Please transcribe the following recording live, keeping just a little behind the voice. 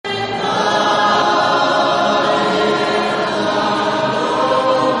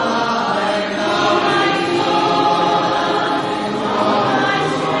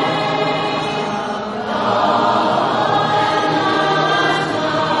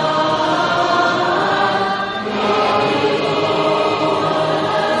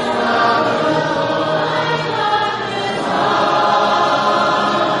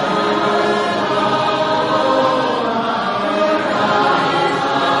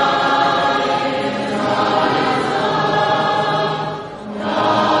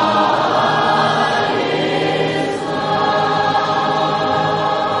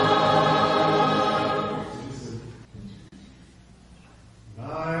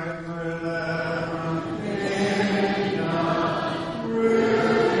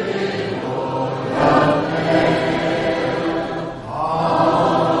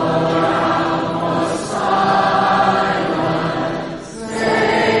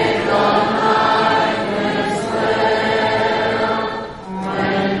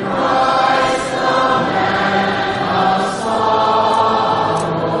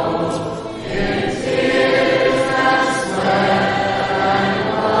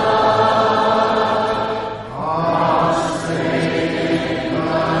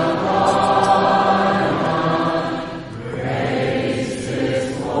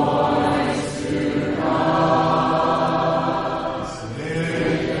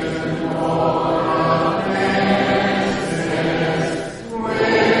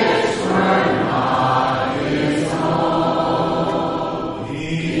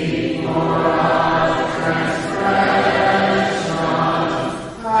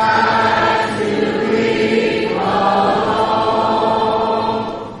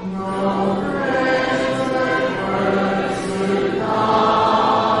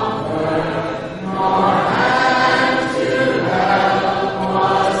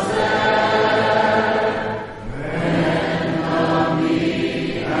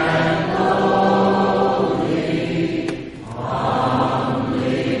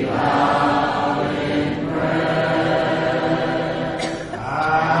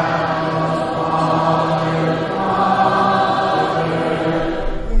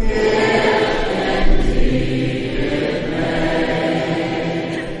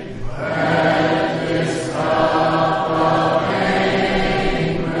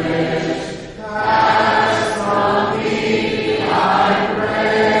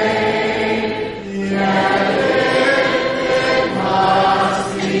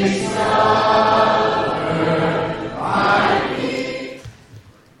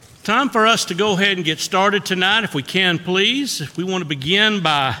Time for us to go ahead and get started tonight, if we can, please. We want to begin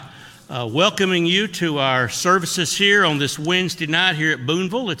by welcoming you to our services here on this Wednesday night here at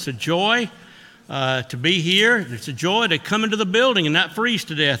Boonville. It's a joy to be here. It's a joy to come into the building and not freeze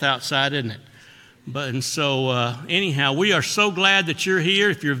to death outside, isn't it? Anyhow, we are so glad that you're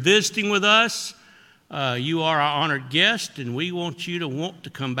here. If you're visiting with us, you are our honored guest, and we want you to want to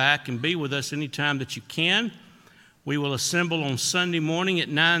come back and be with us anytime that you can. We will assemble on Sunday morning at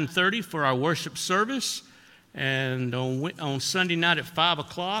 9:30 for our worship service, and on Sunday night at 5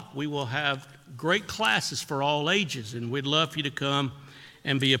 o'clock, we will have great classes for all ages, and we'd love for you to come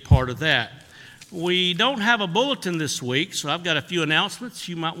and be a part of that. We don't have a bulletin this week, so I've got a few announcements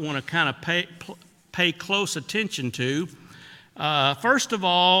you might want to kind of pay close attention to. First of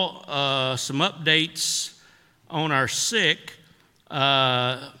all, some updates on our sick.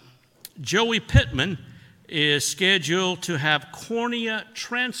 Joey Pittman is scheduled to have cornea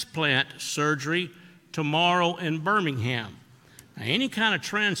transplant surgery tomorrow in Birmingham. Now, any kind of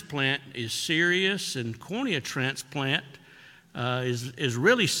transplant is serious, and cornea transplant is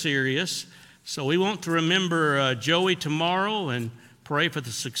really serious. So we want to remember Joey tomorrow and pray for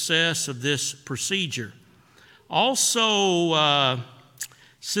the success of this procedure. Also,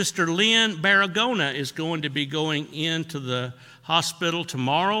 Sister Lynn Baragona is going to be going into the hospital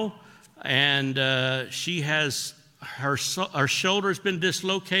tomorrow, and she has her shoulder's been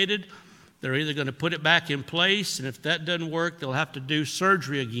dislocated. They're either going to put it back in place, and if that doesn't work, they'll have to do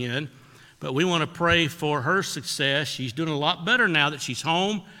surgery again. But we want to pray for her success. She's doing a lot better now that she's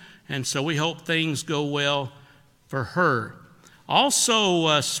home, and so we hope things go well for her.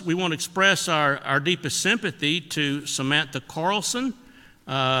 Also, we want to express our deepest sympathy to Samantha Carlson.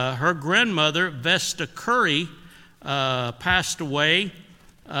 Her grandmother, Vesta Curry, passed away.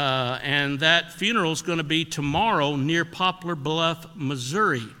 And that funeral is going to be tomorrow near Poplar Bluff,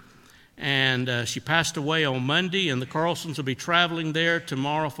 Missouri. And she passed away on Monday, and the Carlsons will be traveling there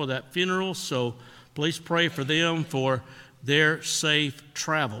tomorrow for that funeral. So please pray for them for their safe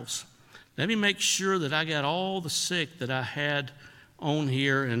travels. Let me make sure that I got all the sick that I had on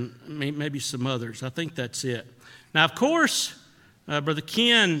here and maybe some others. I think that's it. Now, of course, Brother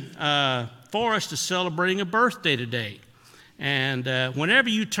Ken Forrest is celebrating a birthday today. And whenever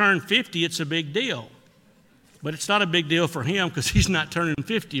you turn 50, it's a big deal. But it's not a big deal for him because he's not turning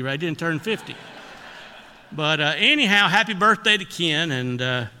 50, right? He didn't turn 50. But anyhow, happy birthday to Ken,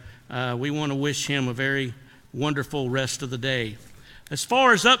 and we want to wish him a very wonderful rest of the day. As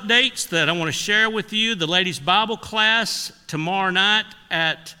far as updates that I want to share with you, the ladies' Bible class tomorrow night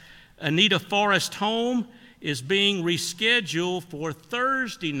at Anita Forrest Home is being rescheduled for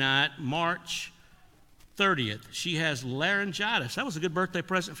Thursday night, March 30th. She has laryngitis. That was a good birthday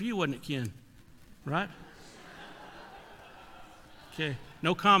present for you, wasn't it, Ken? Right? Okay.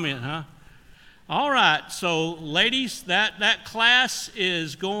 No comment, huh? All right. So, ladies, that class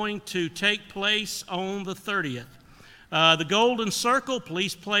is going to take place on the 30th. The Golden Circle,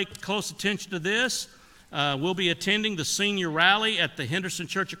 please pay close attention to this. We'll be attending the senior rally at the Henderson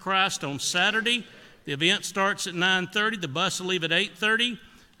Church of Christ on Saturday. The event starts at 9:30. The bus will leave at 8:30.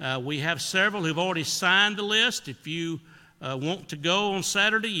 We have several who've already signed the list. If you want to go on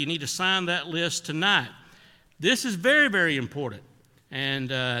Saturday, you need to sign that list tonight. This is very, very important, and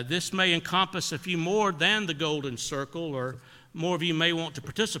this may encompass a few more than the Golden Circle, or more of you may want to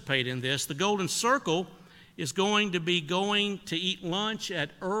participate in this. The Golden Circle is going to be going to eat lunch at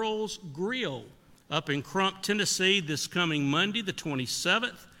Earl's Grill up in Crump, Tennessee this coming Monday, the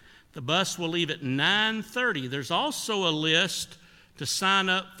 27th. The bus will leave at 9:30. There's also a list to sign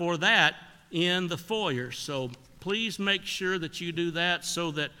up for that in the foyer. So please make sure that you do that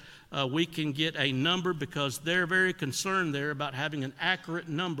so that we can get a number, because they're very concerned there about having an accurate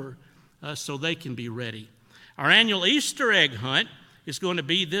number so they can be ready. Our annual Easter egg hunt is going to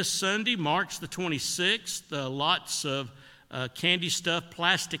be this Sunday, March the 26th. Lots of candy stuffed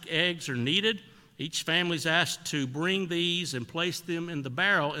plastic eggs are needed. Each family is asked to bring these and place them in the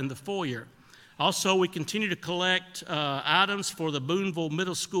barrel in the foyer. Also, we continue to collect items for the Boonville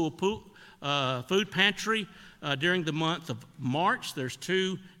Middle School food pantry during the month of March. There's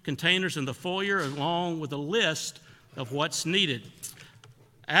 2 containers in the foyer along with a list of what's needed.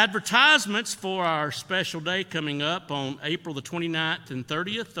 Advertisements for our special day coming up on April the 29th and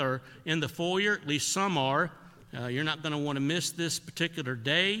 30th are in the foyer, at least some are. You're not going to want to miss this particular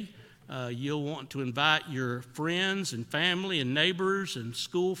day. You'll want to invite your friends and family and neighbors and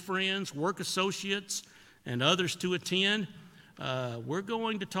school friends, work associates, and others to attend. We're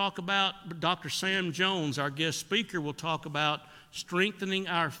going to talk about, Dr. Sam Jones, our guest speaker, will talk about strengthening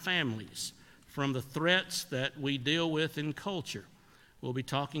our families from the threats that we deal with in culture. We'll be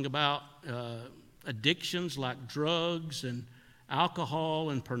talking about addictions like drugs and alcohol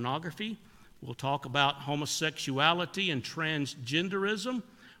and pornography. We'll talk about homosexuality and transgenderism.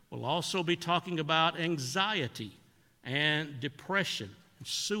 We'll also be talking about anxiety and depression and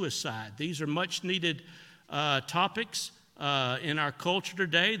suicide. These are much needed topics in our culture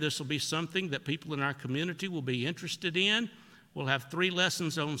today. This will be something that people in our community will be interested in. We'll have 3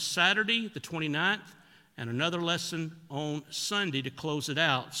 lessons on Saturday, the 29th, and another lesson on Sunday to close it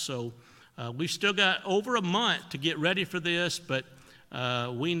out. So we've still got over a month to get ready for this, but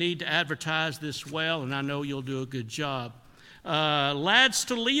we need to advertise this well, and I know you'll do a good job. Lads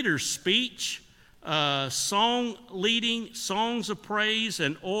to Leaders speech, song leading, songs of praise,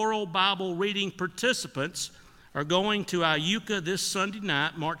 and oral Bible reading participants are going to Iuka this Sunday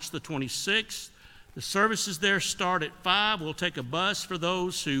night, March the 26th. The services there start at 5. We'll take a bus for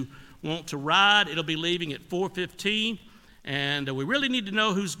those who want to ride. It'll be leaving at 4:15, and we really need to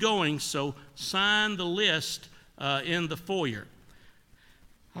know who's going, so sign the list in the foyer.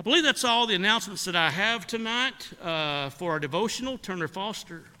 I believe that's all the announcements that I have tonight for our devotional. Turner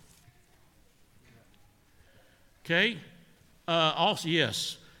Foster. Okay. Also,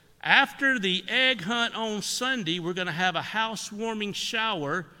 yes. After the egg hunt on Sunday, we're going to have a housewarming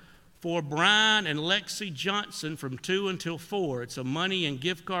shower for Brian and Lexi Johnson from 2 until 4. It's a money and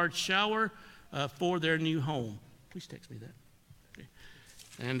gift card shower for their new home. Please text me that. Okay.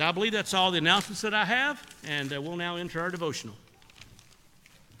 And I believe that's all the announcements that I have, and we'll now enter our devotional.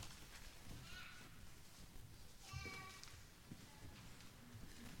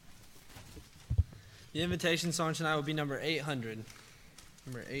 The invitation song tonight will be number 800.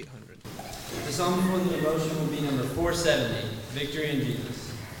 Number 800. The song before the devotion will be number 470, Victory in Jesus.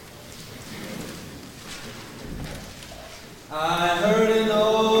 I heard an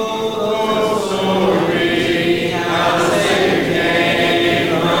old story, how the Savior came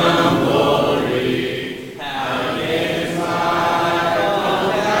from glory, how he gave his life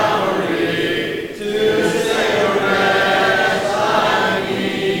on Calvary to save a wretch like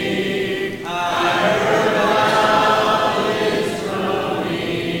me. I heard about his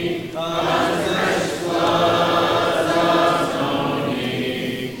groaning, of his flesh was atoning.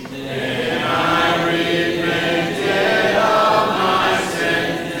 Then I repented of my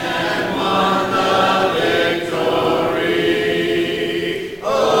sins and won the victory.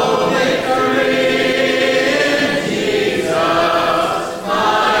 Oh, victory in Jesus,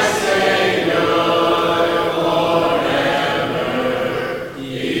 my Savior forever.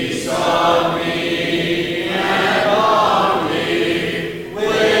 He sought me and bought me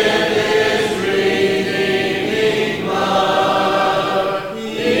with his redeeming blood.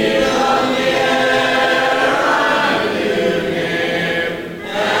 He loved me ere I knew him,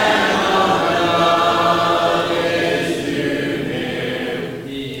 and all love is to him.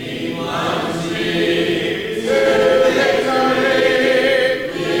 He plunged me to victory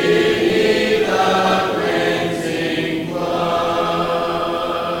beneath the cleansing flood.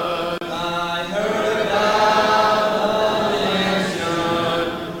 I heard about the mansion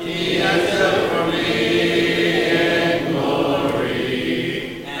he has built for me in glory,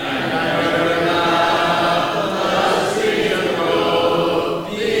 and I heard about the streets of gold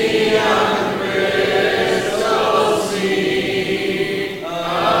beyond the crystal sea,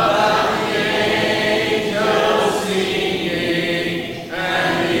 about the angels singing,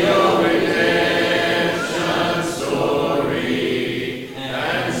 and the old redemption story.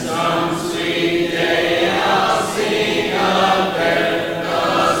 And some sweet day I'll sing up there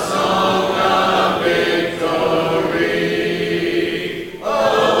the song of victory.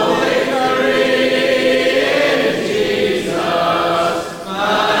 Oh, victory in Jesus,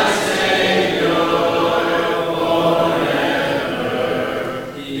 my Savior forever.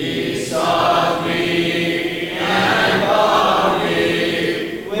 He sought me and bought me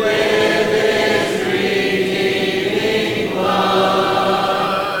with his redeeming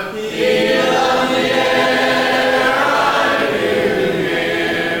blood. He loved me ere I knew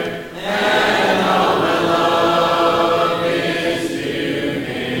him, and all my love is to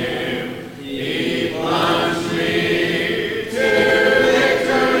him. He plunged me to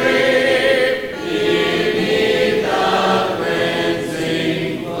victory beneath the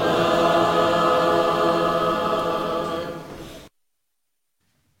cleansing flood.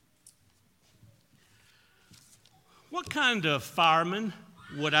 What kind of fireman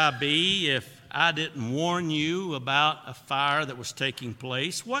would I be if I didn't warn you about a fire that was taking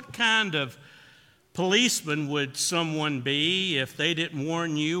place? What kind of policeman would someone be if they didn't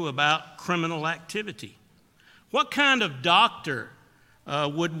warn you about criminal activity? What kind of doctor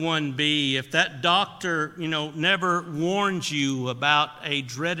would one be if that doctor, never warned you about a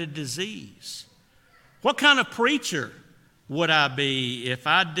dreaded disease? What kind of preacher would I be if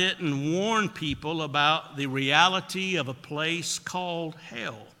I didn't warn people about the reality of a place called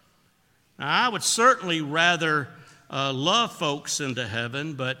hell? Now, I would certainly rather love folks into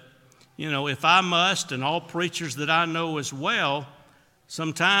heaven, but, if I must, and all preachers that I know as well,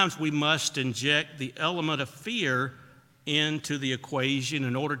 sometimes we must inject the element of fear into the equation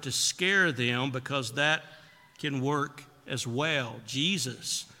in order to scare them, because that can work as well.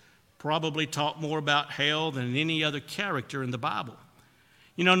 Jesus probably taught more about hell than any other character in the Bible.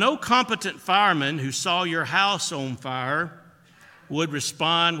 No competent fireman who saw your house on fire would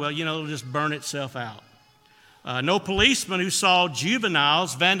respond, well, it'll just burn itself out. No policeman who saw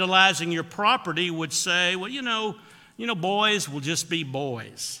juveniles vandalizing your property would say, well, boys will just be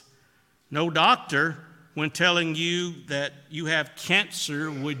boys. No doctor, when telling you that you have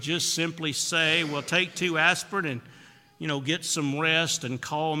cancer, would just simply say, well, take 2 aspirin and get some rest and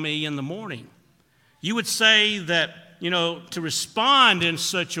call me in the morning. You would say that, to respond in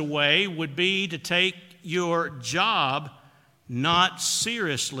such a way would be to take your job not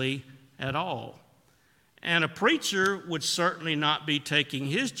seriously at all. And a preacher would certainly not be taking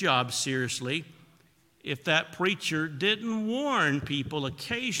his job seriously if that preacher didn't warn people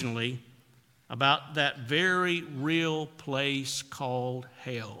occasionally about that very real place called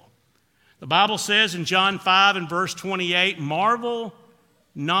hell. The Bible says in John 5 and verse 28, "Marvel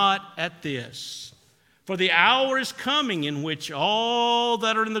not at this, for the hour is coming in which all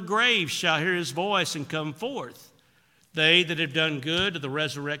that are in the grave shall hear his voice and come forth. They that have done good to the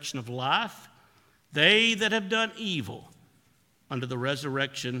resurrection of life, they that have done evil unto the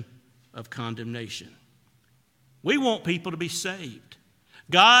resurrection of condemnation." We want people to be saved.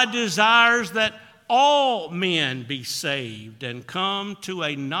 God desires that all men be saved and come to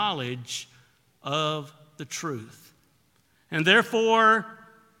a knowledge of the truth. And therefore,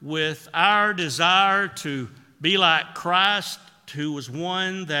 with our desire to be like Christ, who was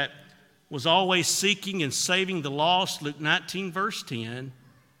one that was always seeking and saving the lost, Luke 19, verse 10,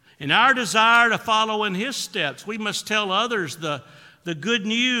 and our desire to follow in his steps, we must tell others the good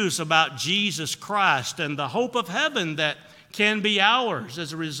news about Jesus Christ and the hope of heaven that can be ours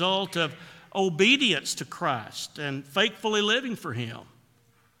as a result of obedience to Christ and faithfully living for him.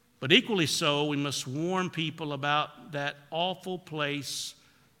 But equally so, we must warn people about that awful place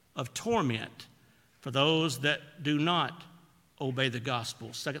of torment for those that do not obey the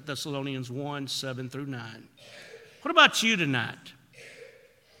gospel. 2 Thessalonians 1, 7 through 9. What about you tonight?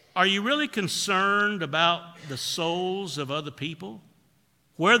 Are you really concerned about the souls of other people?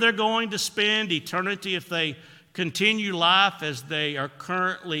 Where they're going to spend eternity if they continue life as they are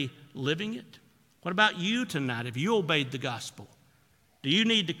currently living it? What about you tonight? Have you obeyed the gospel? Do you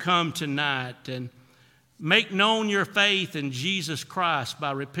need to come tonight and make known your faith in Jesus Christ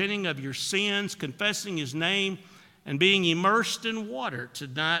by repenting of your sins, confessing his name, and being immersed in water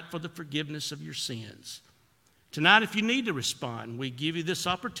tonight for the forgiveness of your sins? Tonight, if you need to respond, we give you this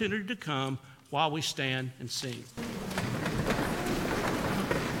opportunity to come while we stand and sing.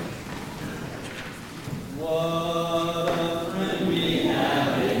 What a friend we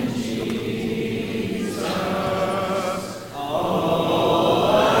have in Jesus. All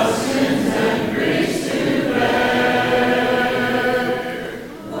our sins and griefs to bear.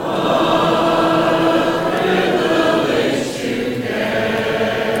 What a privilege to carry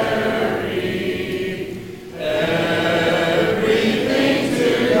everything to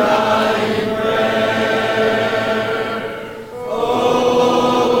God in prayer.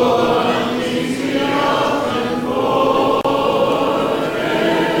 Oh, what things we often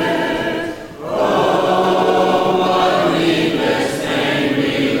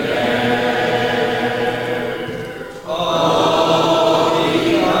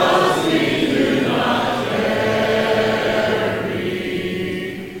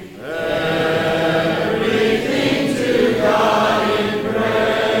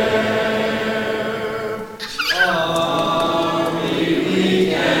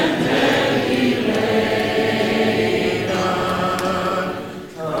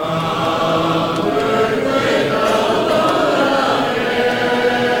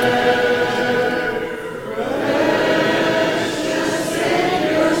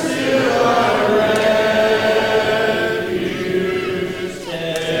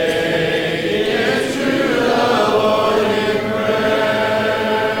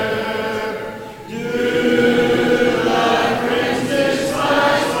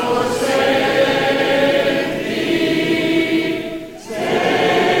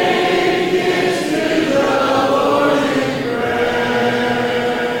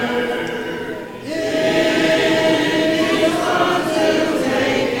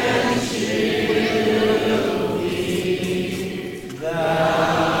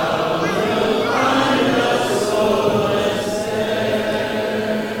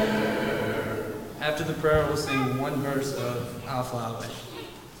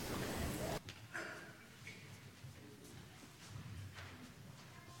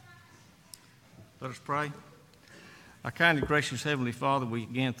Let us pray. Our kind and gracious Heavenly Father, we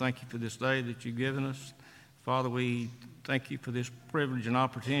again thank you for this day that you've given us. Father, we thank you for this privilege and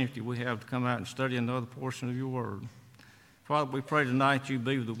opportunity we have to come out and study another portion of your word. Father, we pray tonight you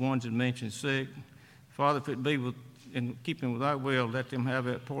be with the ones that mentioned sick. Father, if it be in keeping with thy will, let them have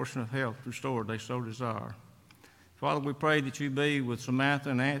that portion of health restored they so desire. Father, we pray that you be with Samantha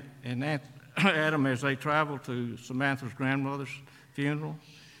and Adam as they travel to Samantha's grandmother's funeral.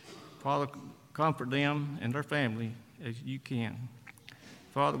 Father, comfort them and their family as you can.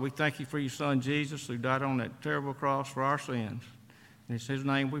 Father, we thank you for your son Jesus who died on that terrible cross for our sins. And it's his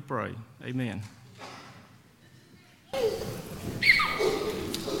name we pray. Amen.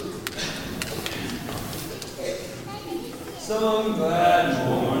 Some glad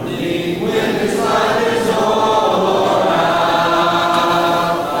morning when this life is all around,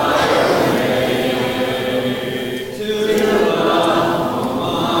 fly away to the love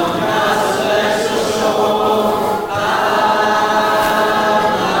of God's special shore.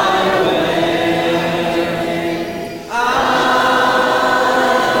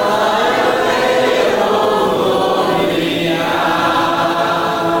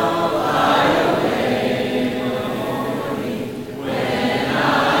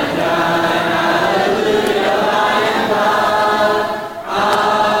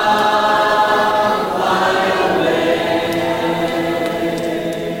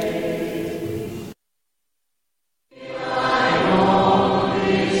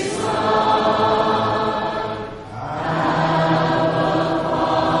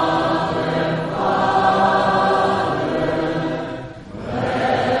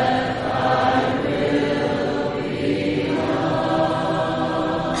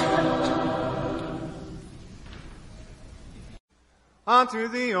 Unto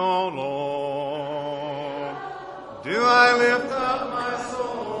thee, O Lord, do I lift up my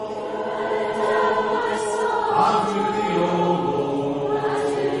soul. Unto thee, O Lord,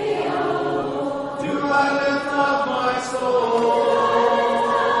 do I lift up my soul.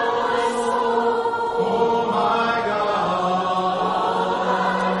 Oh my God,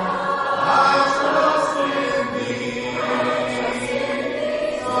 I trust in thee.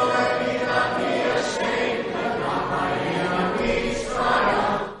 So let me not be ashamed when my enemies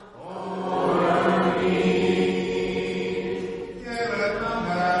triumph over me. Give it none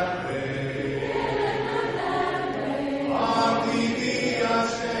that way. On thee be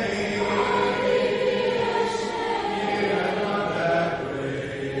ashamed. Give it none that way.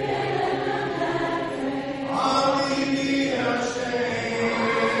 On thee be ashamed.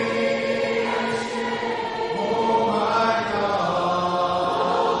 Oh my God.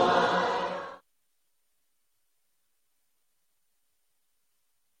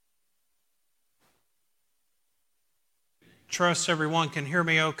 Trust everyone can hear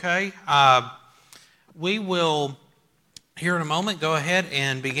me okay. We will, here in a moment, go ahead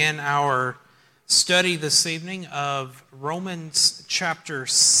and begin our study this evening of Romans chapter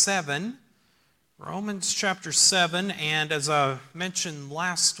 7. Romans chapter 7, and as I mentioned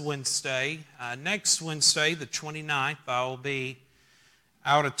last Wednesday, next Wednesday, the 29th, I will be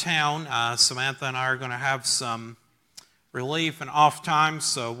out of town. Samantha and I are going to have some relief and off time,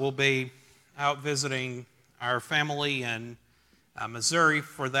 so we'll be out visiting our family in Missouri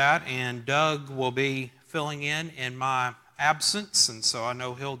for that, and Doug will be filling in my absence, and so I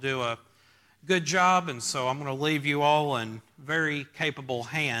know he'll do a good job, and so I'm going to leave you all in very capable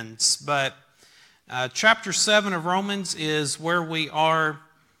hands. But chapter 7 of Romans is where we are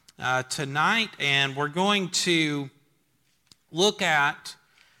tonight, and we're going to look at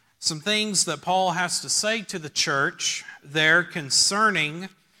some things that Paul has to say to the church there concerning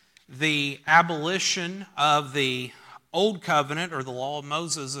the abolition of the Old Covenant, or the Law of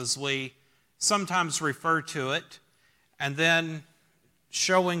Moses as we sometimes refer to it, and then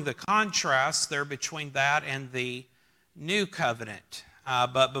showing the contrast there between that and the New Covenant.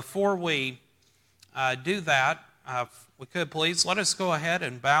 But before we do that, if we could please, let us go ahead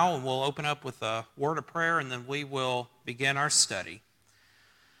and bow, and we'll open up with a word of prayer, and then we will begin our study.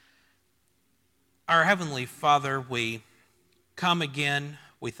 Our Heavenly Father, we come again.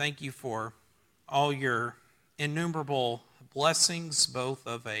 We thank you for all your innumerable blessings, both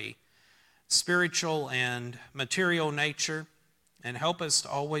of a spiritual and material nature, and help us to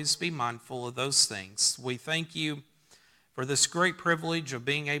always be mindful of those things. We thank you for this great privilege of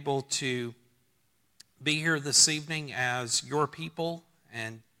being able to be here this evening as your people,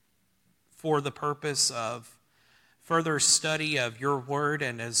 and for the purpose of further study of your word.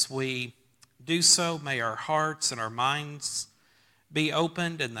 And as we do so, may our hearts and our minds be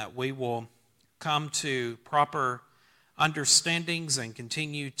opened, and that we will come to proper understandings and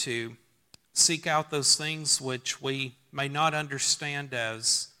continue to seek out those things which we may not understand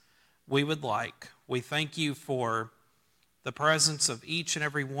as we would like. We thank you for the presence of each and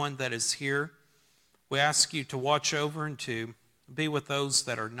every one that is here. We ask you to watch over and to be with those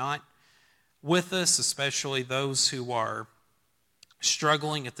that are not with us, especially those who are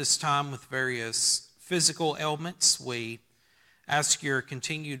struggling at this time with various physical ailments. We ask your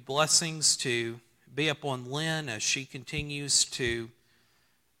continued blessings to be upon Lynn as she continues to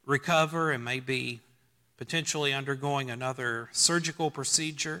recover and may be potentially undergoing another surgical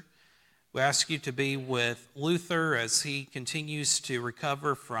procedure. We ask you to be with Luther as he continues to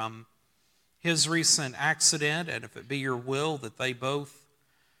recover from his recent accident, and if it be your will that they both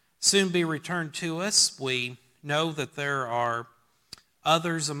soon be returned to us. We know that there are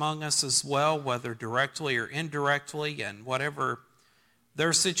others among us as well, whether directly or indirectly, and whatever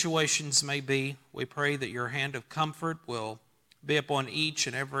their situations may be, we pray that your hand of comfort will be upon each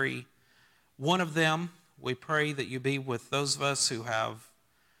and every one of them. We pray that you be with those of us who have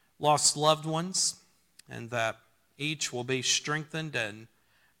lost loved ones, and that each will be strengthened and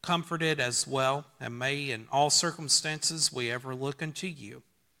comforted as well, and may in all circumstances we ever look unto you.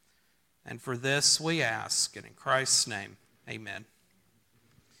 And for this we ask, and in Christ's name, amen.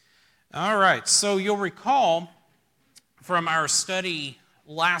 All right, so you'll recall from our study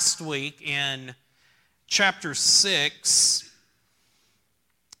last week in chapter 6,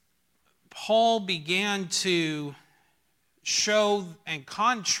 Paul began to show and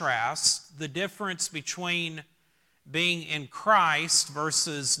contrast the difference between being in Christ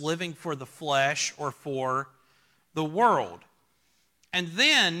versus living for the flesh or for the world. And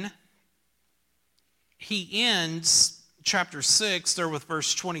then he ends chapter 6 there with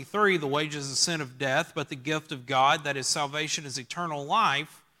verse 23, the wages of sin of death, but the gift of God, that is salvation, is eternal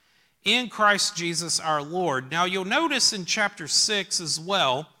life in Christ Jesus our Lord. Now you'll notice in chapter 6 as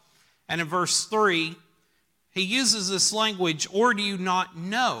well, and in verse 3, he uses this language, or do you not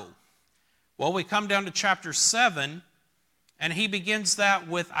know? Well, we come down to chapter 7, and he begins that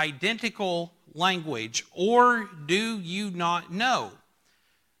with identical language. Or do you not know?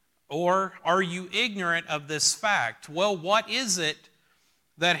 Or are you ignorant of this fact? Well, what is it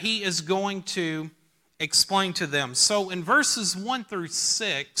that he is going to explain to them? So in verses 1 through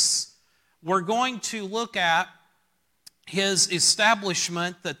 6, we're going to look at his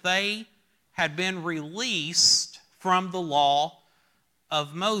establishment that they had been released from the law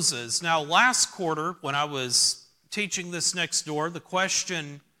of Moses. Now, last quarter, when I was teaching this next door, the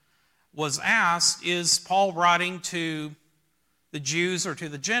question was asked, is Paul writing to the Jews or to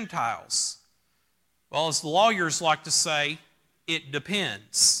the Gentiles? Well, as the lawyers like to say, it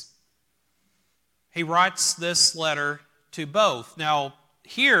depends. He writes this letter to both. Now,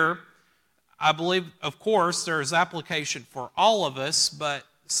 here, I believe, of course, there is application for all of us, but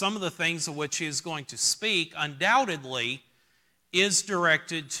some of the things of which he is going to speak undoubtedly is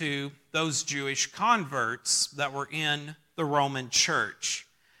directed to those Jewish converts that were in the Roman church.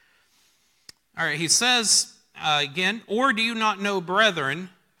 All right, he says again, or do you not know, brethren,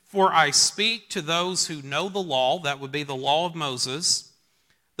 for I speak to those who know the law, that would be the law of Moses,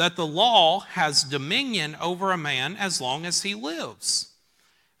 that the law has dominion over a man as long as he lives.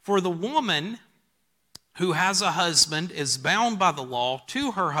 For the woman who has a husband is bound by the law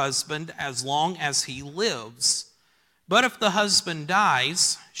to her husband as long as he lives. But if the husband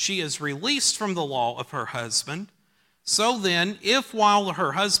dies, she is released from the law of her husband. So then, if while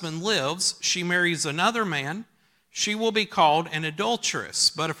her husband lives, she marries another man, she will be called an adulteress.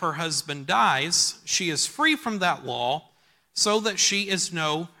 But if her husband dies, she is free from that law, so that she is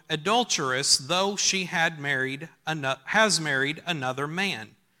no adulteress, though she has married another man.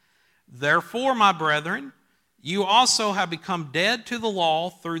 Therefore, my brethren, you also have become dead to the law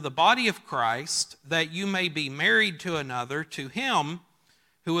through the body of Christ, that you may be married to another, to him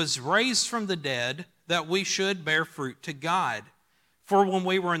who is raised from the dead, that we should bear fruit to God. For when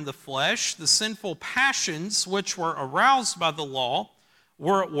we were in the flesh, the sinful passions which were aroused by the law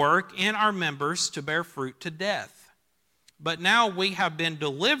were at work in our members to bear fruit to death. But now we have been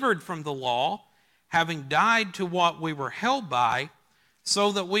delivered from the law, having died to what we were held by,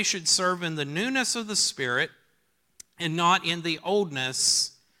 so that we should serve in the newness of the Spirit and not in the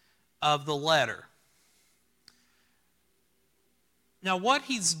oldness of the letter. Now, what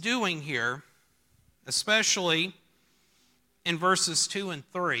he's doing here, especially in verses 2 and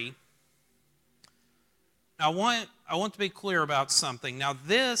 3, I want to be clear about something. Now,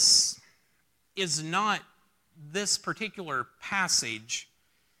 this particular passage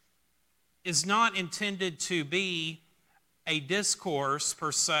is not intended to be a discourse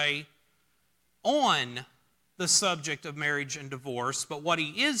per se on the subject of marriage and divorce, but what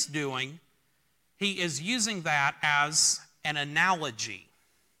he is doing he is using that as an analogy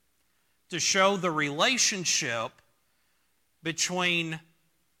to show the relationship between,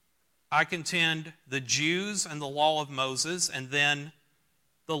 I contend, the Jews and the law of Moses, and then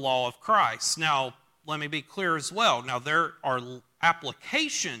the law of Christ. Now, let me be clear as well. Now, there are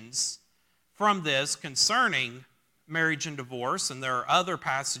applications from this concerning marriage and divorce, and there are other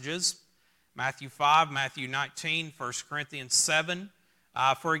passages, Matthew 5, Matthew 19, 1 Corinthians 7,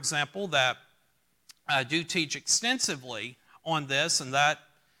 for example, that do teach extensively on this, and that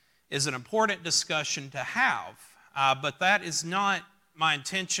is an important discussion to have. But that is not my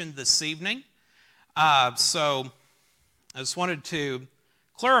intention this evening. So I just wanted to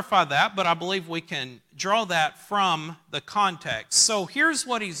clarify that, but I believe we can draw that from the context. So here's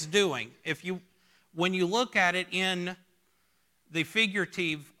what he's doing. When you look at it in the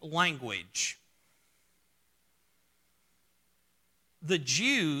figurative language, the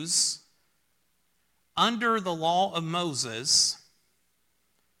Jews under the law of Moses,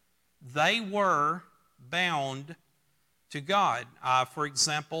 they were bound to God. For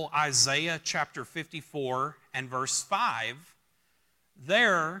example, Isaiah chapter 54 and verse 5,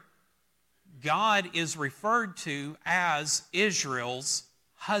 there God is referred to as Israel's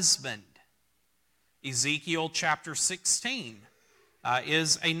husband. Ezekiel chapter 16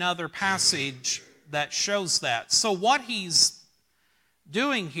 is another passage that shows that. So what he's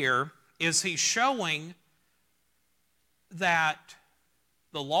doing here is he's showing that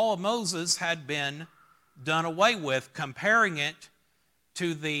the law of Moses had been done away with, comparing it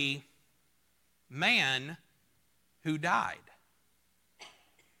to the man who died.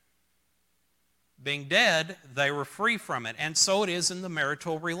 Being dead, they were free from it. And so it is in the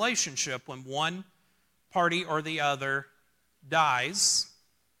marital relationship. When one party or the other dies,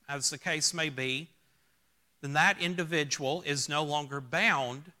 as the case may be, then that individual is no longer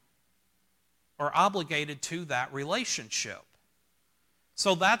bound or obligated to that relationship.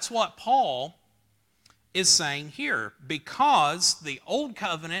 So that's what Paul is saying here. Because the old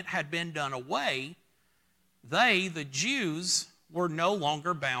covenant had been done away, they, the Jews, were no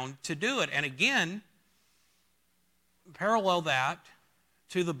longer bound to do it. And again, parallel that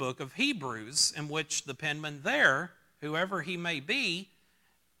to the book of Hebrews, in which the penman there, whoever he may be,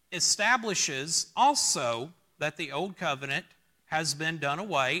 establishes also that the old covenant has been done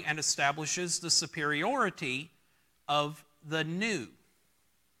away and establishes the superiority of the new.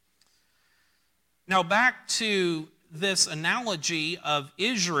 Now back to this analogy of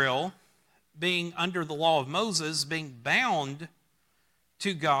Israel being under the law of Moses, being bound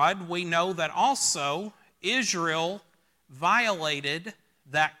to God, we know that also Israel violated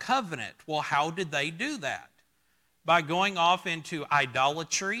that covenant. Well, how did they do that? By going off into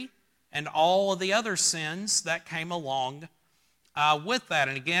idolatry and all of the other sins that came along with that.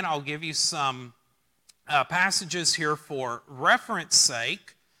 And again, I'll give you some passages here for reference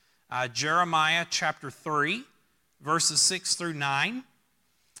sake. Jeremiah chapter 3, verses 6 through 9.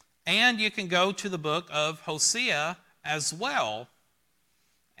 And you can go to the book of Hosea as well,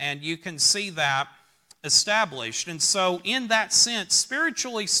 and you can see that established. And so in that sense,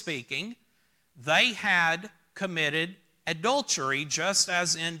 spiritually speaking, they had committed adultery, just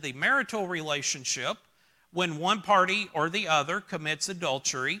as in the marital relationship, when one party or the other commits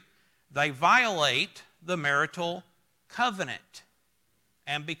adultery, they violate the marital covenant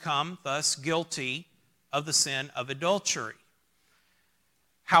and become thus guilty of the sin of adultery.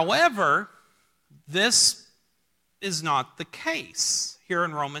 However, this is not the case. Here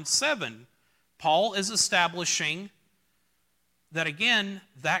in Romans 7, Paul is establishing that again,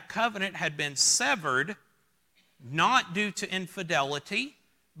 that covenant had been severed not due to infidelity,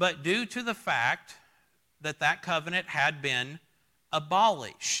 but due to the fact that that covenant had been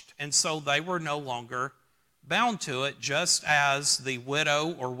abolished. And so they were no longer bound to it, just as the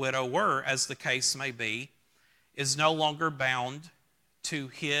widow or widower, as the case may be, is no longer bound to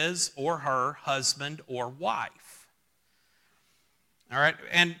his or her husband or wife. All right,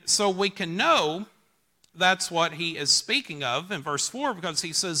 and so we can know that's what he is speaking of in verse 4, because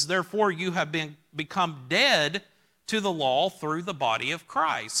he says, therefore you have become dead to the law through the body of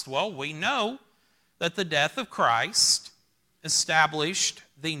Christ. Well, we know that the death of Christ established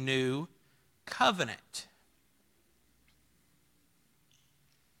the new covenant.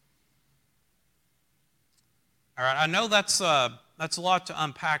 All right, I know that's a lot to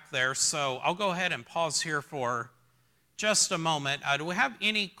unpack there, so I'll go ahead and pause here for just a moment. Do we have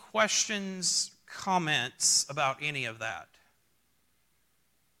any questions, comments about any of that?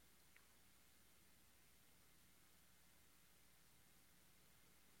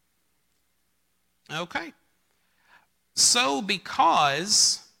 Okay. So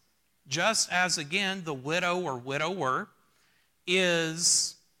because just as, again, the widow or widower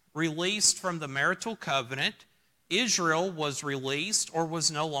is released from the marital covenant, Israel was released or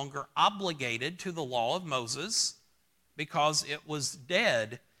was no longer obligated to the law of Moses because it was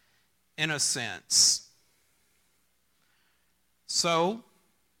dead in a sense. So,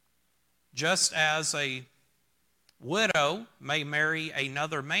 just as a widow may marry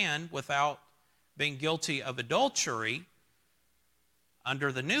another man without being guilty of adultery,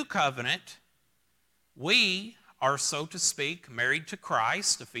 under the new covenant, we are, so to speak, married to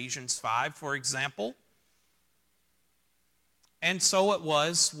Christ, Ephesians 5, for example. And so it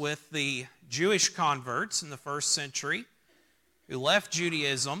was with the Jewish converts in the first century who left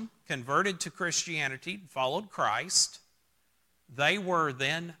Judaism, converted to Christianity, followed Christ. They were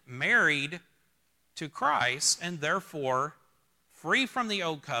then married to Christ and therefore free from the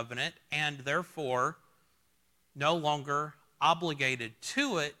old covenant and therefore no longer obligated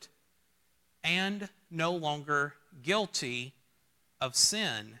to it and no longer guilty of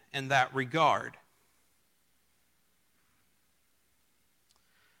sin in that regard.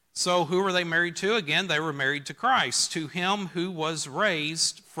 So who were they married to? Again, they were married to Christ, to him who was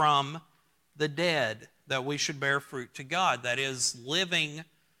raised from the dead, that we should bear fruit to God. That is, living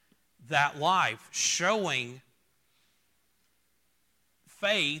that life, showing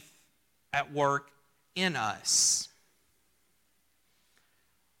faith at work in us.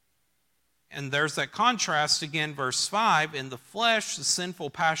 And there's that contrast again, verse 5, in the flesh, the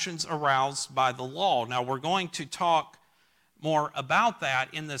sinful passions aroused by the law. Now we're going to talk more about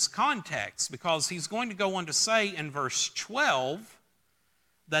that in this context because he's going to go on to say in verse 12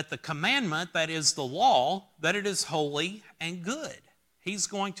 that the commandment, that is the law, that it is holy and good. He's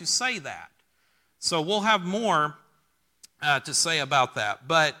going to say that. So we'll have more to say about that.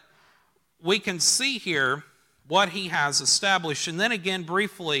 But we can see here what he has established. And then again,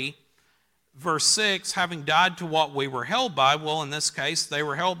 briefly, verse 6, having died to what we were held by, well, in this case, they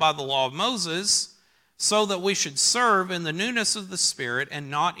were held by the law of Moses, so that we should serve in the newness of the Spirit and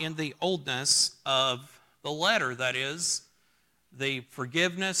not in the oldness of the letter. That is, the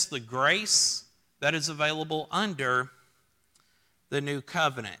forgiveness, the grace that is available under the new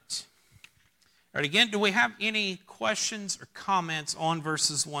covenant. All right, again, do we have any questions or comments on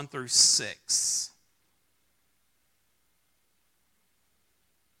verses 1 through 6?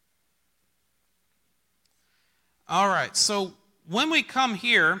 All right, so when we come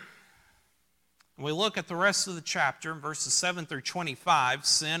here, we look at the rest of the chapter, verses 7 through 25,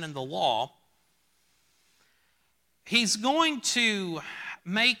 sin and the law. He's going to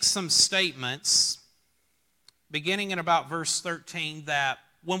make some statements, beginning in about verse 13, that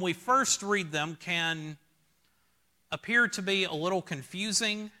when we first read them can appear to be a little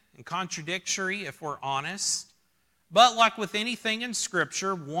confusing and contradictory if we're honest. But like with anything in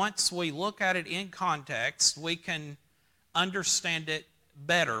Scripture, once we look at it in context, we can understand it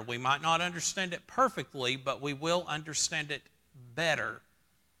better. We might not understand it perfectly, but we will understand it better.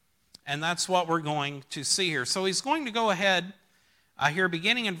 And that's what we're going to see here. So he's going to go ahead here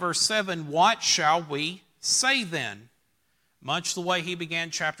beginning in verse 7, what shall we say then? Much the way he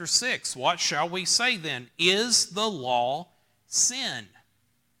began chapter 6. What shall we say then? Is the law sin?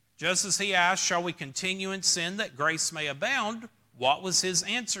 Just as he asked, shall we continue in sin that grace may abound? What was his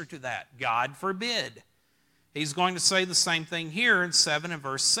answer to that? God forbid. He's going to say the same thing here in 7 and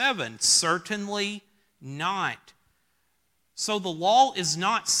verse 7. Certainly not. So the law is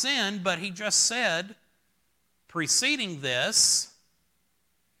not sin, but he just said, preceding this,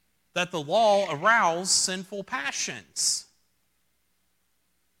 that the law aroused sinful passions.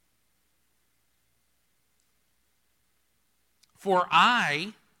 For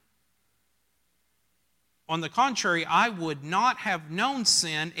I, on the contrary, I would not have known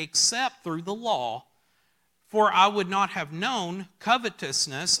sin except through the law. For I would not have known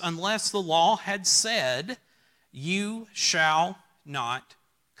covetousness unless the law had said, you shall not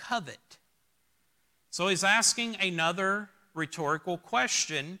covet. So he's asking another rhetorical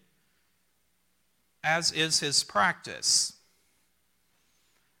question, as is his practice.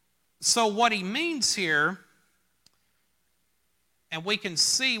 So what he means here, and we can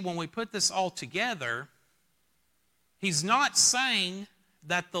see when we put this all together, he's not saying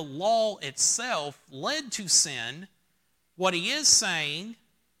that the law itself led to sin. What he is saying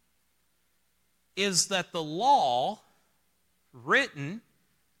is that the law, written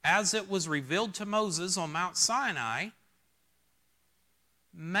as it was revealed to Moses on Mount Sinai,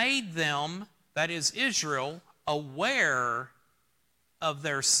 made them, that is Israel, aware of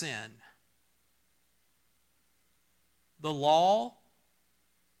their sin. The law,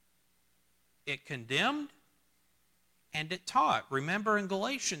 it condemned, and it taught. Remember in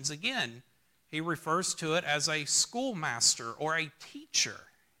Galatians, again, he refers to it as a schoolmaster or a teacher.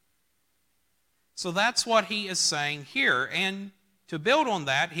 So that's what he is saying here. And to build on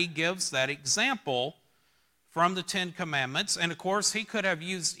that, he gives that example from the Ten Commandments. And of course, he could have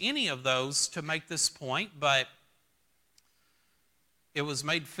used any of those to make this point, but it was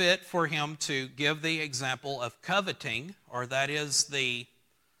made fit for him to give the example of coveting, or that is the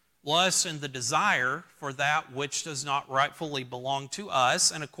lust and the desire for that which does not rightfully belong to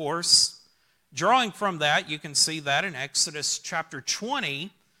us. And of course, drawing from that, you can see that in Exodus chapter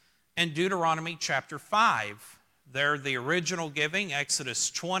 20 and Deuteronomy chapter 5. There, the original giving,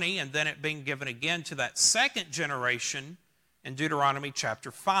 Exodus 20, and then it being given again to that second generation in Deuteronomy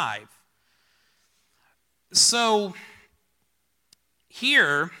chapter 5. So,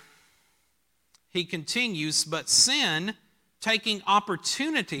 here, he continues, but sin, taking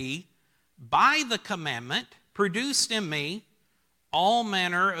opportunity by the commandment, produced in me all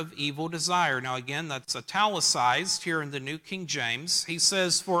manner of evil desire. Now again, that's italicized here in the New King James. He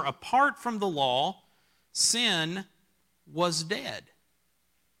says, for apart from the law, sin was dead.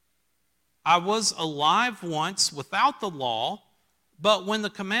 I was alive once without the law, but when the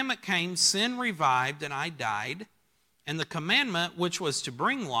commandment came, sin revived and I died. And the commandment which was to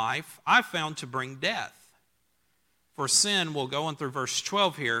bring life, I found to bring death. For sin, we'll go on through verse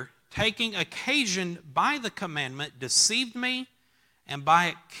 12 here, taking occasion by the commandment, deceived me, and by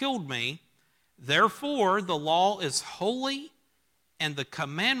it killed me. Therefore, the law is holy, and the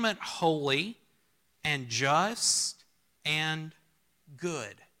commandment holy, and just, and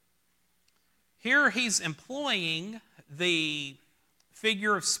good. Here he's employing the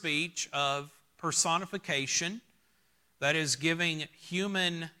figure of speech of personification, that is, giving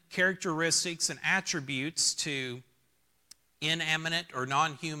human characteristics and attributes to inanimate or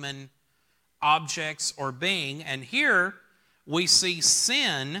non-human objects or being. And here we see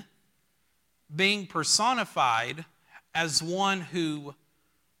sin being personified as one who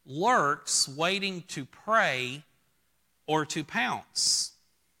lurks, waiting to prey or to pounce.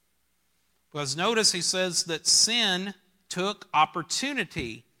 Because notice he says that sin took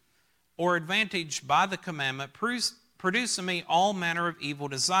opportunity or advantage by the commandment, produce in me all manner of evil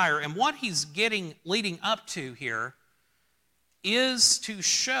desire. And what he's leading up to here is to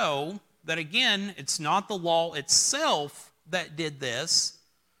show that, again, it's not the law itself that did this,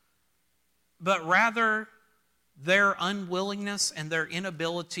 but rather their unwillingness and their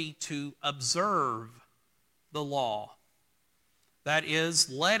inability to observe the law. That is,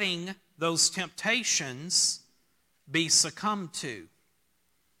 letting those temptations be succumbed to.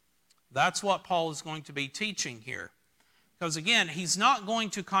 That's what Paul is going to be teaching here. Because again, he's not going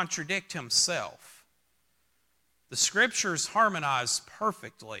to contradict himself. The Scriptures harmonize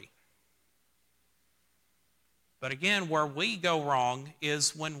perfectly. But again, where we go wrong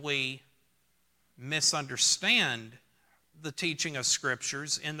is when we misunderstand the teaching of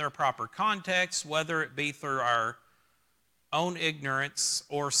Scriptures in their proper context, whether it be through our own ignorance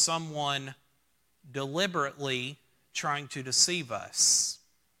or someone deliberately trying to deceive us.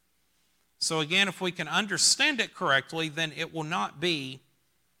 So again, if we can understand it correctly, then it will not be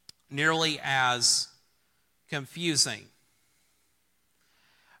nearly as confusing.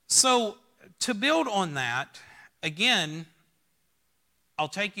 So to build on that, again, I'll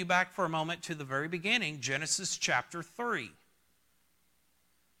take you back for a moment to the very beginning, Genesis chapter 3.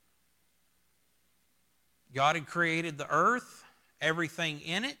 God had created the earth, everything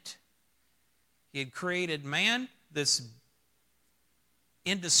in it. He had created man, this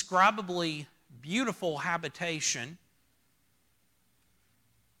indescribably beautiful habitation,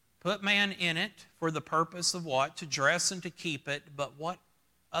 put man in it for the purpose of what? To dress and to keep it. But what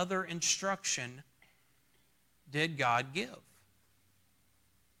other instruction did God give?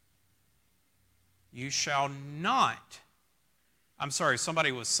 You shall not. I'm sorry,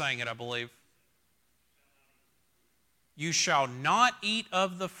 somebody was saying it, I believe. You shall not eat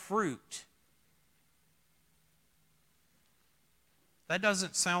of the fruit. That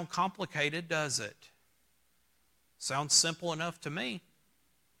doesn't sound complicated, does it? Sounds simple enough to me.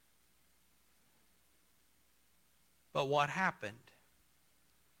 But what happened?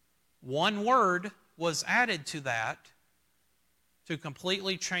 One word was added to that to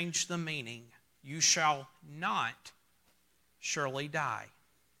completely change the meaning. You shall not surely die.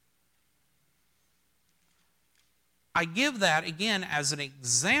 I give that again as an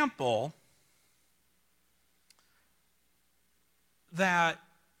example that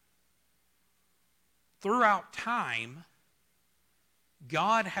throughout time,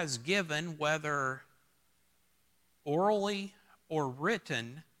 God has given, whether orally or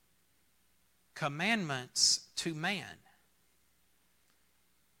written, commandments to man.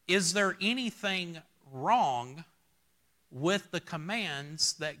 is there anything wrong with the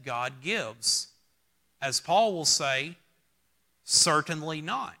commands that God gives? As Paul will say, certainly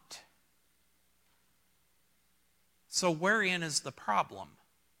not. So wherein is the problem?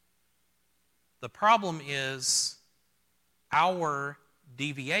 The problem is our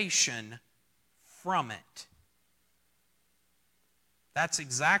deviation from it. That's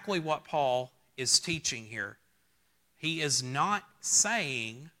exactly what Paul is teaching here. He is not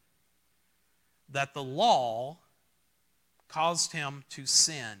saying that the law caused him to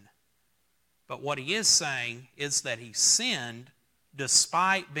sin. But what he is saying is that he sinned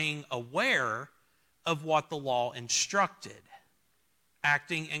despite being aware of what the law instructed,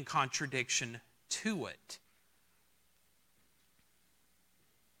 acting in contradiction to it.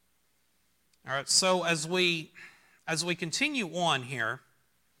 All right, so as we continue on here,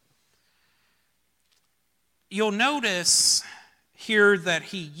 you'll notice here that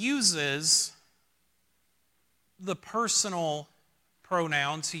he uses the personal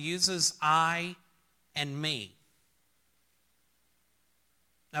pronouns. He uses I and me.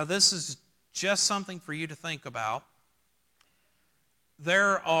 Now, this is just something for you to think about.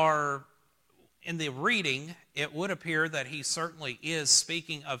 There are, in the reading, it would appear that he certainly is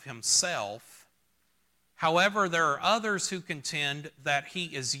speaking of himself. However, there are others who contend that he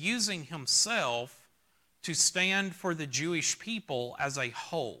is using himself to stand for the Jewish people as a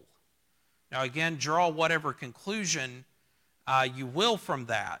whole. Now, again, draw whatever conclusion you will from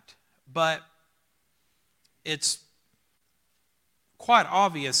that, but it's quite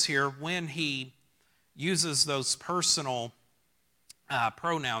obvious here when he uses those personal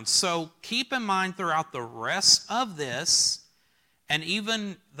pronouns. So keep in mind throughout the rest of this, and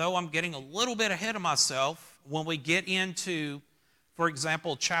even though I'm getting a little bit ahead of myself, when we get into, for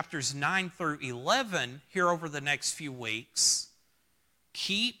example, chapters 9 through 11 here over the next few weeks,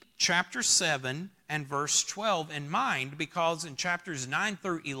 keep chapter 7 and verse 12 in mind, because in chapters 9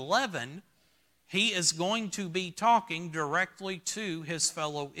 through 11, he is going to be talking directly to his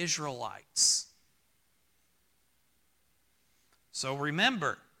fellow Israelites. So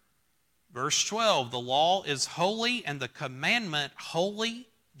remember, verse 12, the law is holy and the commandment holy,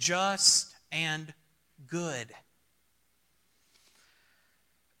 just, and good.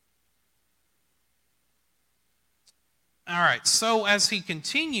 All right, so as he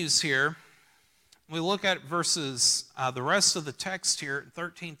continues here, we look at verses, the rest of the text here,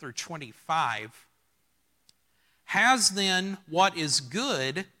 13 through 25. Has then what is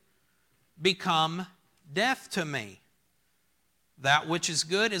good become death to me? That which is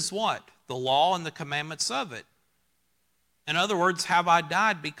good is what? The law and the commandments of it. In other words, have I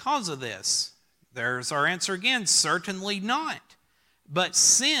died because of this? There's our answer again, certainly not. But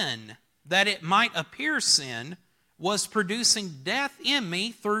sin, that it might appear sin, was producing death in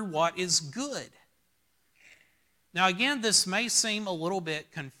me through what is good. Now again, this may seem a little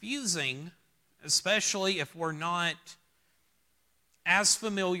bit confusing, especially if we're not as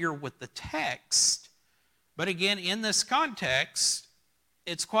familiar with the text. But again, in this context,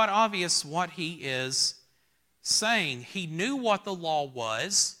 it's quite obvious what he is saying. He knew what the law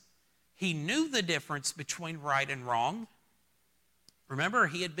was. He knew the difference between right and wrong. Remember,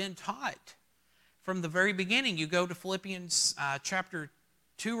 he had been taught from the very beginning. You go to Philippians chapter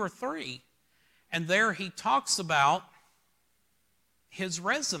 2 or 3, and there he talks about his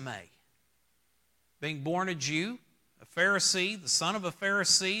resume. Being born a Jew, a Pharisee, the son of a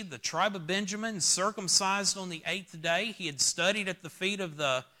Pharisee, the tribe of Benjamin, circumcised on the 8th day. He had studied at the feet of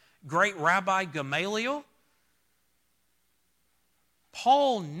the great Rabbi Gamaliel.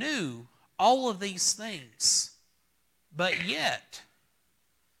 Paul knew all of these things, but yet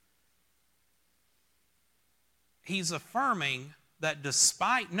he's affirming that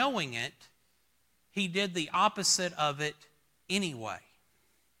despite knowing it, he did the opposite of it anyway.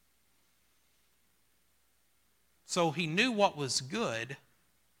 So he knew what was good,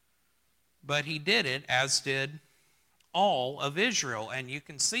 but he did it as did all of Israel. And you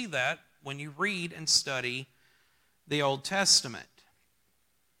can see that when you read and study the Old Testament.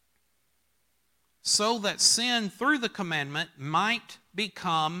 So that sin through the commandment might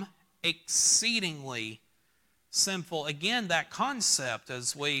become exceedingly sinful. Again, that concept,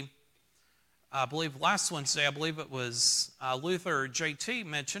 as I believe last Wednesday, I believe it was Luther or JT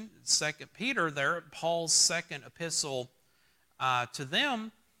mentioned, 2 Peter there, Paul's second epistle to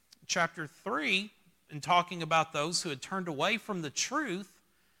them, chapter 3, in talking about those who had turned away from the truth,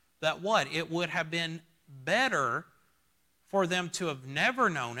 that what? It would have been better for them to have never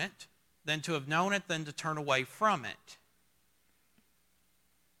known it than to have known it than to turn away from it.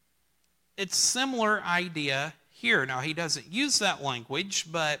 It's a similar idea here. Now, he doesn't use that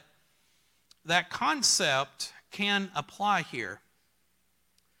language, but that concept can apply here.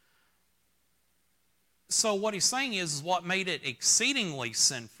 So what he's saying is what made it exceedingly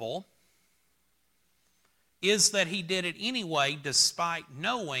sinful is that he did it anyway despite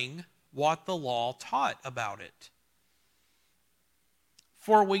knowing what the law taught about it.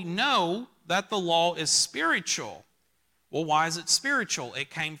 For we know that the law is spiritual. Well, why is it spiritual? It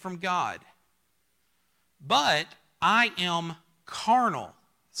came from God. But I am carnal,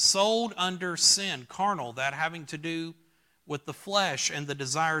 sold under sin. Carnal, that having to do with the flesh and the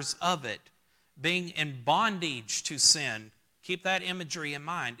desires of it. Being in bondage to sin. Keep that imagery in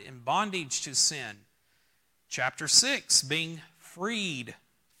mind. In bondage to sin. Chapter 6, being freed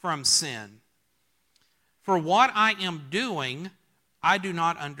from sin. For what I am doing, I do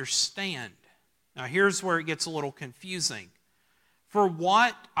not understand. Now here's where it gets a little confusing. For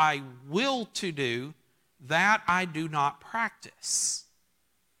what I will to do, that I do not practice.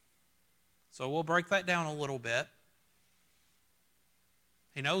 So we'll break that down a little bit.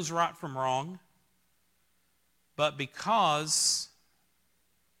 He knows right from wrong, but because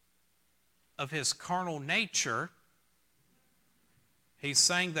of his carnal nature, he's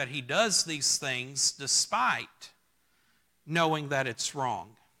saying that he does these things despite knowing that it's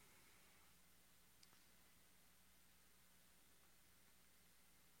wrong.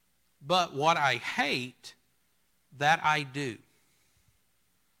 But what I hate, that I do.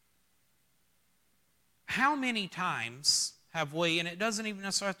 How many times have we, and it doesn't even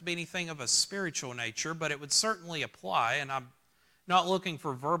necessarily have to be anything of a spiritual nature, but it would certainly apply, and I'm not looking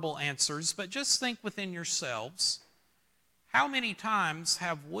for verbal answers, but just think within yourselves, how many times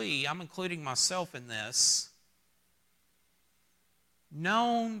have we, I'm including myself in this,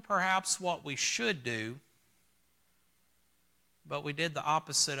 known perhaps what we should do, but we did the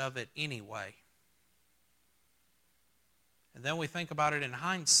opposite of it anyway? And then we think about it in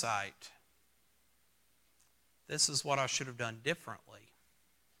hindsight. This is what I should have done differently.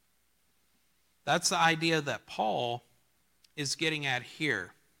 That's the idea that Paul is getting at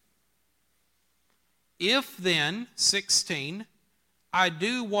here. If then, 16, I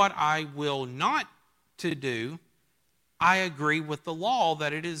do what I will not to do, I agree with the law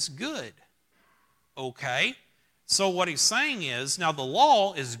that it is good. Okay, so what he's saying is, now the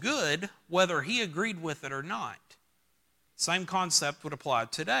law is good whether he agreed with it or not. Same concept would apply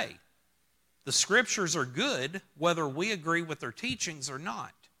today. The scriptures are good whether we agree with their teachings or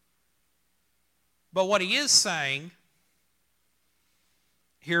not. But what he is saying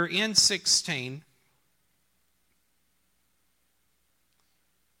here in 16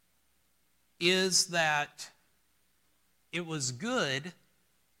 is that it was good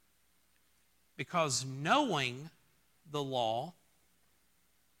because knowing the law,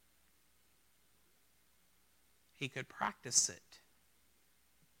 he could practice it.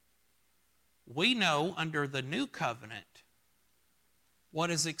 We know under the new covenant what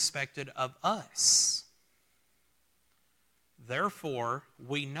is expected of us. Therefore,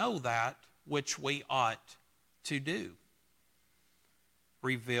 we know that which we ought to do.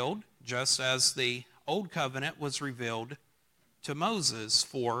 Revealed, just as the old covenant was revealed to Moses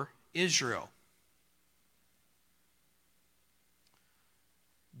for Israel.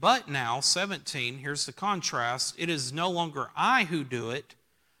 But now, 17, here's the contrast. It is no longer I who do it,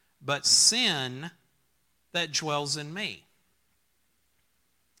 but sin that dwells in me.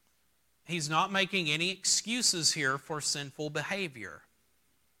 He's not making any excuses here for sinful behavior.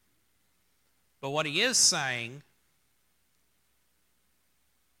 But what he is saying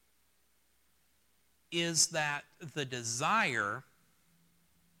is that the desire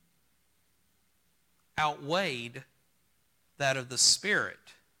outweighed that of the Spirit,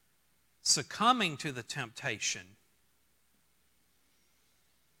 succumbing to the temptation.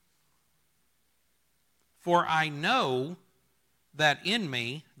 For I know that in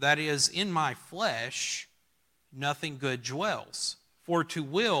me, that is, in my flesh, nothing good dwells. For to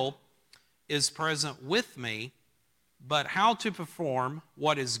will is present with me, but how to perform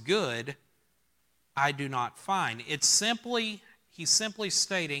what is good, I do not find. He's simply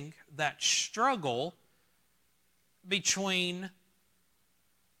stating that struggle between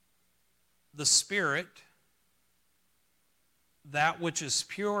the Spirit, that which is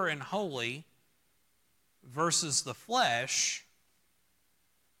pure and holy, versus the flesh,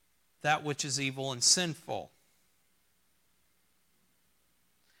 that which is evil and sinful.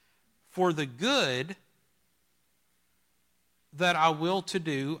 For the good that I will to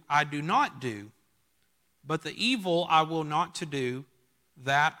do, I do not do, but the evil I will not to do,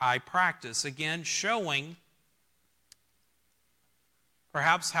 that I practice. Again, showing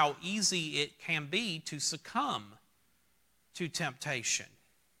perhaps how easy it can be to succumb to temptation.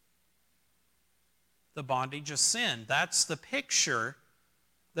 The bondage of sin. That's the picture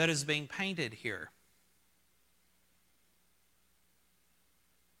that is being painted here.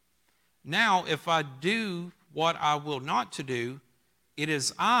 Now, if I do what I will not to do, it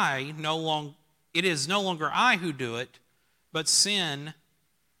is no longer I who do it, but sin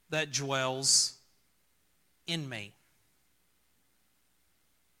that dwells in me.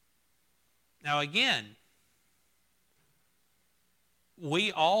 Now again,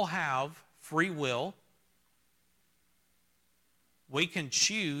 we all have free will. We can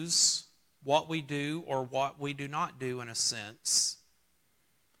choose what we do or what we do not do in a sense.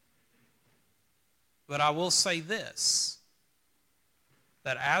 But I will say this,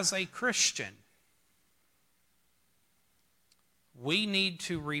 that as a Christian, we need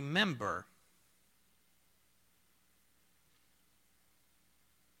to remember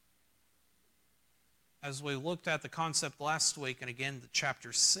as we looked at the concept last week and again the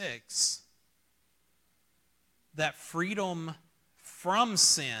chapter 6, that freedom from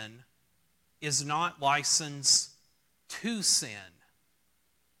sin is not license to sin.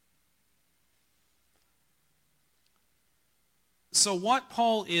 So what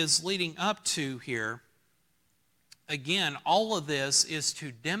Paul is leading up to here, again, all of this is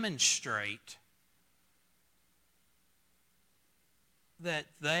to demonstrate that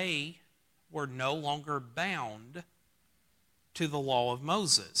they were no longer bound to the law of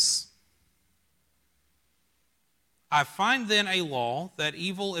Moses. I find then a law that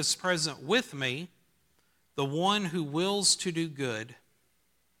evil is present with me, the one who wills to do good.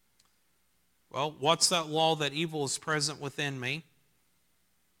 Well, what's that law that evil is present within me?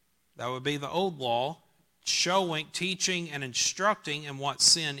 That would be the old law, showing, teaching, and instructing in what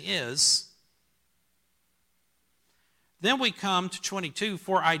sin is. Then we come to 22,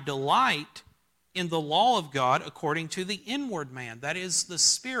 for I delight in the law of God according to the inward man. That is the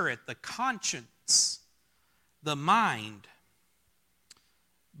spirit, the conscience, the mind.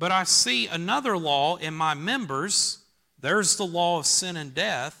 But I see another law in my members. There's the law of sin and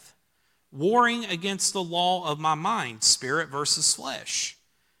death, warring against the law of my mind, spirit versus flesh,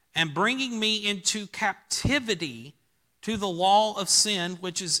 and bringing me into captivity to the law of sin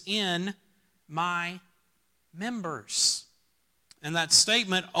which is in my members. And that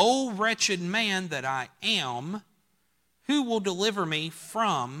statement, O wretched man that I am, who will deliver me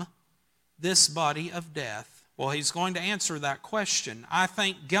from this body of death? Well, he's going to answer that question. I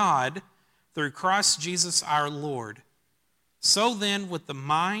thank God through Christ Jesus our Lord. So then, with the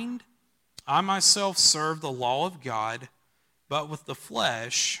mind, I myself serve the law of God, but with the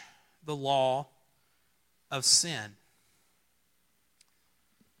flesh, the law of sin.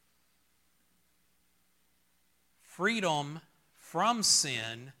 Freedom from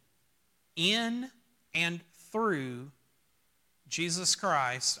sin in and through Jesus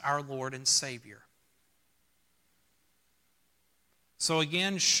Christ, our Lord and Savior. So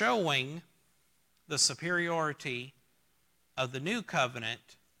again, showing the superiority of the new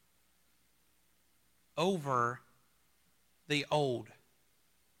covenant over the old.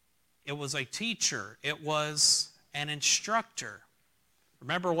 It was a teacher. It was an instructor.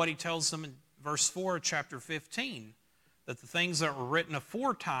 Remember what he tells them in verse 4 of chapter 15, that the things that were written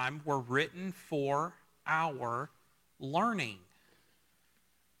aforetime were written for our learning.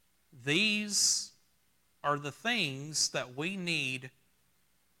 These are the things that we need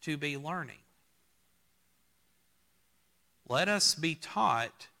to be learning. Let us be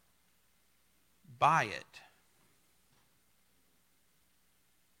taught by it.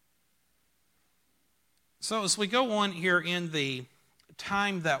 So as we go on here in the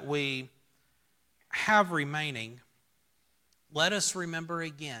time that we have remaining, let us remember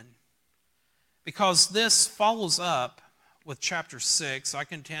again, because this follows up with chapter 6. I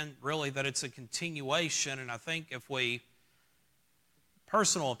contend really that it's a continuation, and I think if we,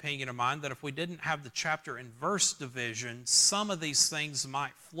 personal opinion of mine, that if we didn't have the chapter and verse division, some of these things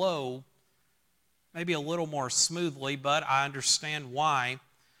might flow maybe a little more smoothly, but I understand why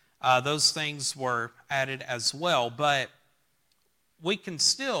those things were added as well. But we can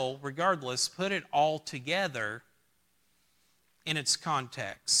still, regardless, put it all together in its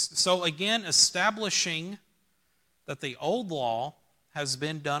context. So again, establishing that the old law has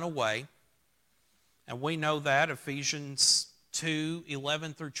been done away, and we know that Ephesians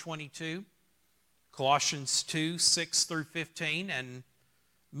 2:11 through 22, Colossians 2:6 through 15, and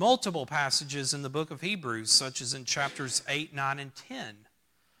multiple passages in the book of Hebrews, such as in chapters 8, 9, and 10,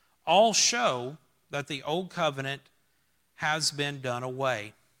 all show that the old covenant has been done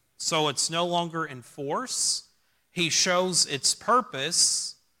away. So it's no longer in force. he shows its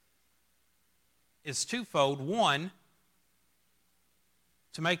purpose is twofold. One,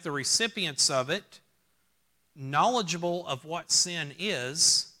 to make the recipients of it knowledgeable of what sin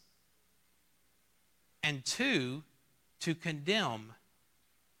is, and two, to condemn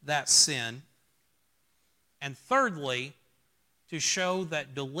that sin, and thirdly, to show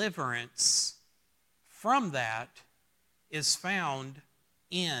that deliverance from that is found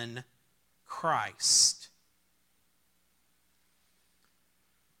in Christ.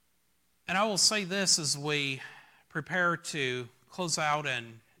 And I will say this as we prepare to close out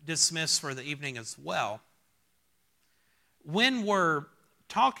and dismiss for the evening as well. When we're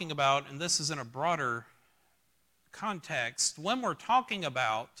talking about, and this is in a broader context, when we're talking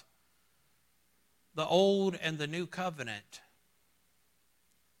about the Old and the New Covenant,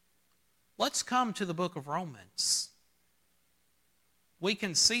 let's come to the book of Romans. We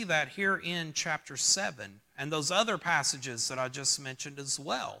can see that here in chapter 7, and those other passages that I just mentioned as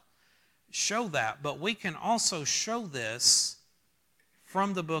well show that. But we can also show this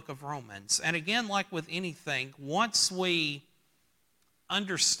from the book of Romans. And again, like with anything, once we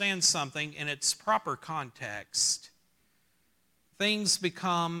understand something in its proper context, things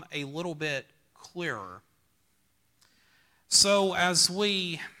become a little bit clearer. So as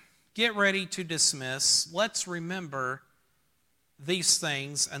we get ready to dismiss, let's remember these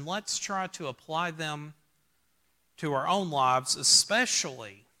things and let's try to apply them to our own lives,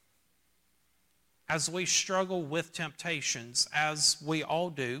 especially as we struggle with temptations, as we all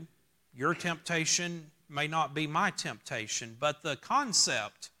do. Your temptation may not be my temptation, but the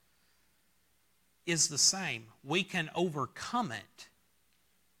concept is the same. We can overcome it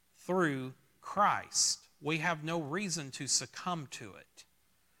through Christ. We have no reason to succumb to it.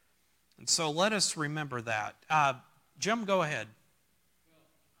 And so let us remember that. Jim, go ahead. Well,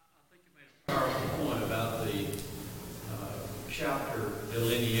 I think you made a powerful point about the chapter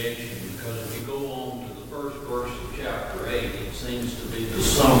delineation, because if you go on to the first verse of chapter 8, it seems to be the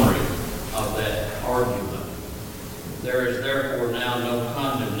summary of that argument. There is therefore now no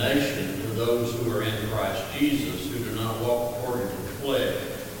condemnation to those who are in Christ Jesus, who do not walk according to the flesh,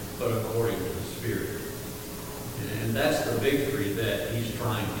 but according to the Spirit. And that's the victory that he's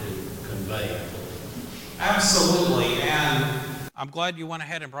trying to convey. Absolutely. And I'm glad you went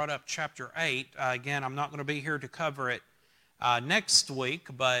ahead and brought up chapter 8. Again, I'm not going to be here to cover it next week,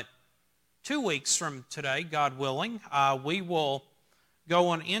 but 2 weeks from today, God willing, we will go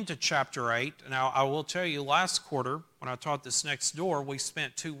on into chapter 8. Now, I will tell you, last quarter, when I taught this next door, we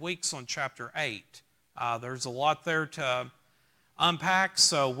spent 2 weeks on chapter 8. There's a lot there to unpack,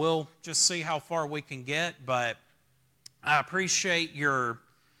 so we'll just see how far we can get, but I appreciate your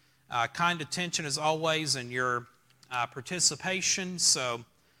kind attention as always and your participation, so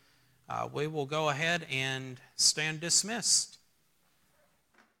we will go ahead and stand dismissed.